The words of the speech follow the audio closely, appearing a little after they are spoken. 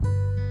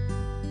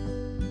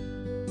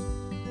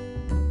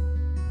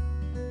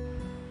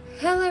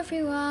Hello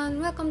everyone,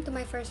 welcome to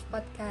my first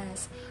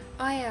podcast.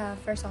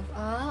 First of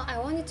all, I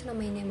want you to know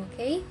my name,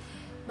 okay?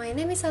 My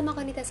name is Salma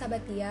Qonita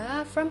T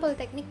from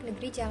Politeknik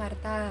Negeri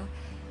Jakarta.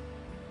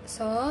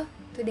 So,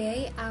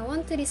 today I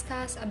want to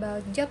discuss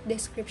about job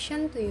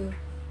description to you.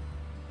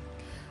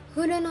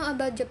 Who don't know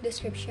about job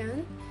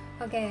description?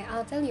 Okay,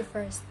 I'll tell you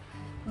first.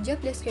 Job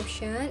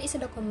description is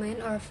a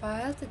document or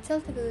file to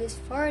tell the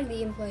list for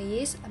the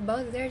employees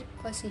about their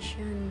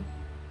position.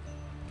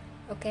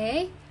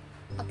 Okay,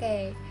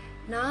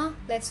 now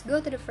let's go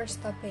to the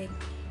first topic.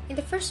 In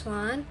the first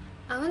one,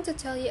 I want to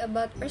tell you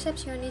about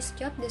receptionist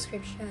job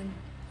description.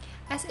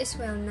 As is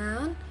well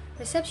known,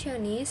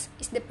 receptionist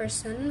is the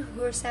person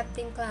who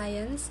accepting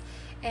clients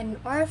and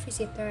or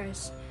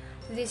visitors.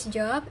 This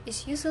job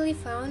is usually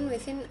found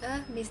within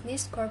a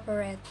business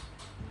corporate.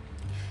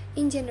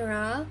 In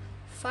general,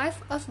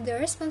 5 of the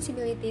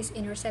responsibilities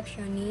in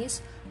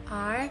receptionist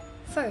are: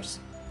 first,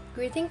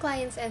 greeting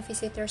clients and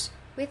visitors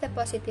with a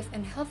positive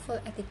and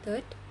helpful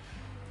attitude,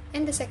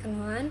 and the second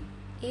one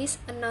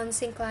is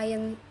announcing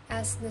client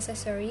as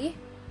necessary,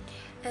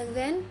 and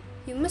then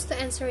you must to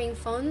answering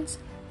phones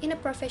in a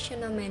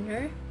professional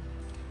manner.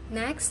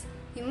 Next,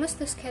 you must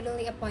to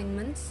scheduling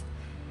appointments,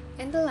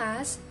 and the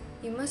last,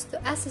 you must to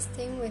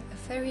assisting with a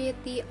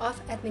variety of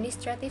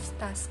administrative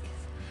tasks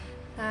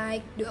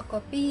like do a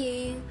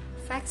copying,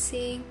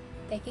 faxing,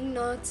 taking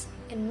notes,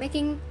 and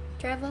making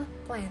travel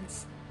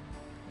plans.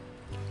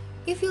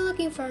 If you're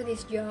looking for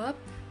this job,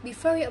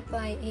 before you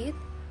apply it,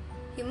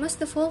 you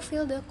must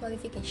fulfill the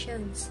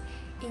qualifications.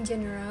 In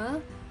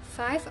general,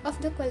 5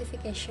 of the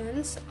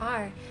qualifications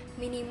are: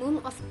 minimum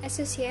of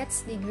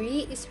associate's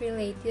degree is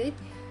related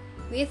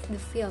with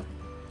the field.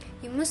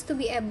 You must to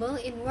be able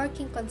in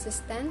working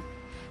consistent,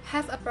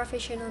 have a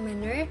professional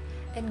manner,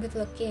 and good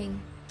looking.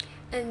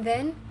 And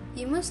then,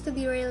 you must to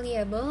be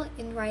reliable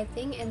in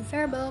writing and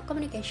verbal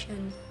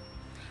communication.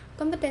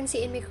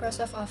 Competency in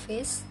Microsoft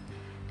Office,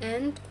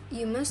 and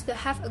you must to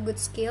have a good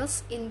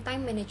skills in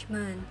time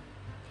management.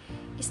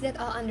 Is that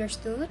all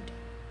understood?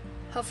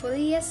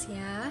 Hopefully yes,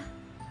 yeah.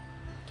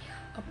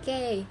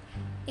 Okay,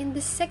 in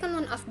the second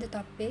one of the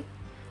topic,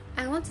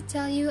 I want to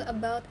tell you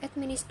about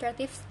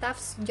administrative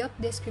staff's job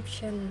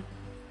description.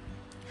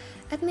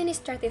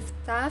 Administrative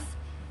staff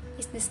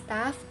is the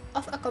staff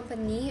of a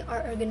company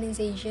or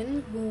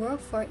organization who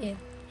work for it.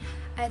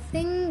 I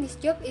think this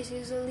job is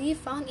usually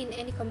found in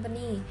any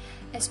company,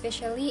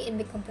 especially in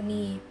big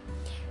company.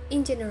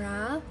 In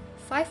general,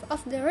 5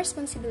 of the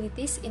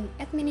responsibilities in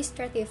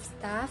administrative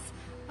staff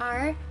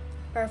are: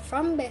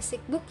 perform basic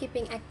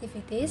bookkeeping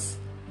activities,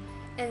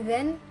 and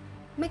then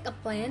make a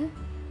plan,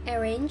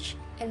 arrange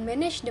and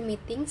manage the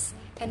meetings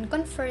and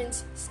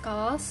conference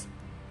calls.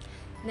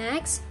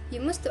 Next, you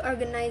must do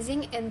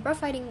organizing and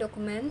providing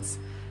documents,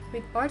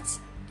 reports,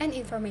 and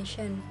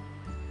information,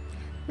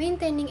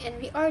 maintaining and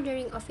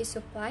reordering office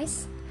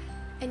supplies,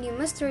 and you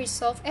must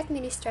resolve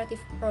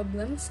administrative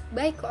problems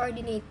by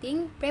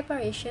coordinating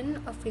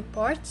preparation of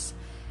reports,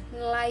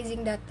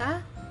 analyzing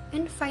data,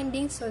 and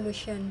finding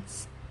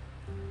solutions.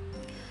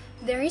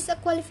 There is a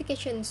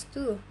qualifications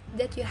too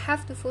that you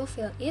have to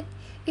fulfill it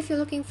if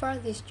you're looking for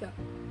this job.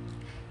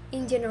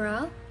 In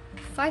general,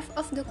 5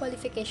 of the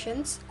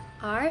qualifications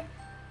are: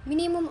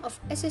 minimum of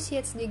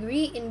associate's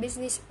degree in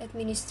business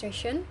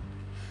administration,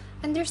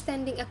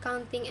 understanding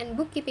accounting and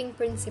bookkeeping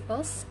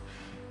principles,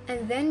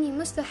 and then you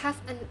must have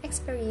an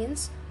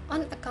experience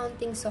on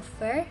accounting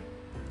software.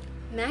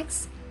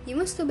 Next, you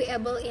must be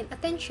able in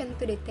attention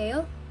to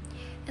detail,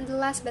 and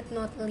last but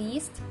not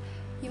least,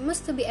 you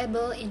must be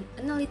able in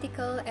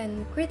analytical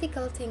and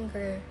critical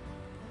thinker.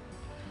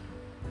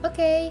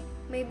 Okay,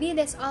 maybe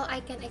that's all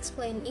I can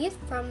explain it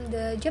from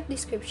the job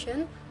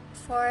description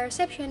for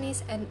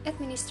receptionist and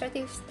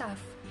administrative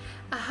staff.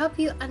 I hope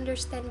you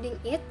understanding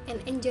it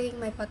and enjoying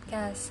my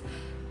podcast.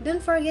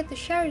 Don't forget to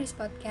share this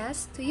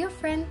podcast to your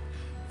friend.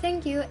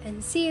 Thank you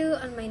and see you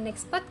on my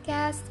next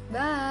podcast.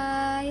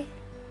 Bye!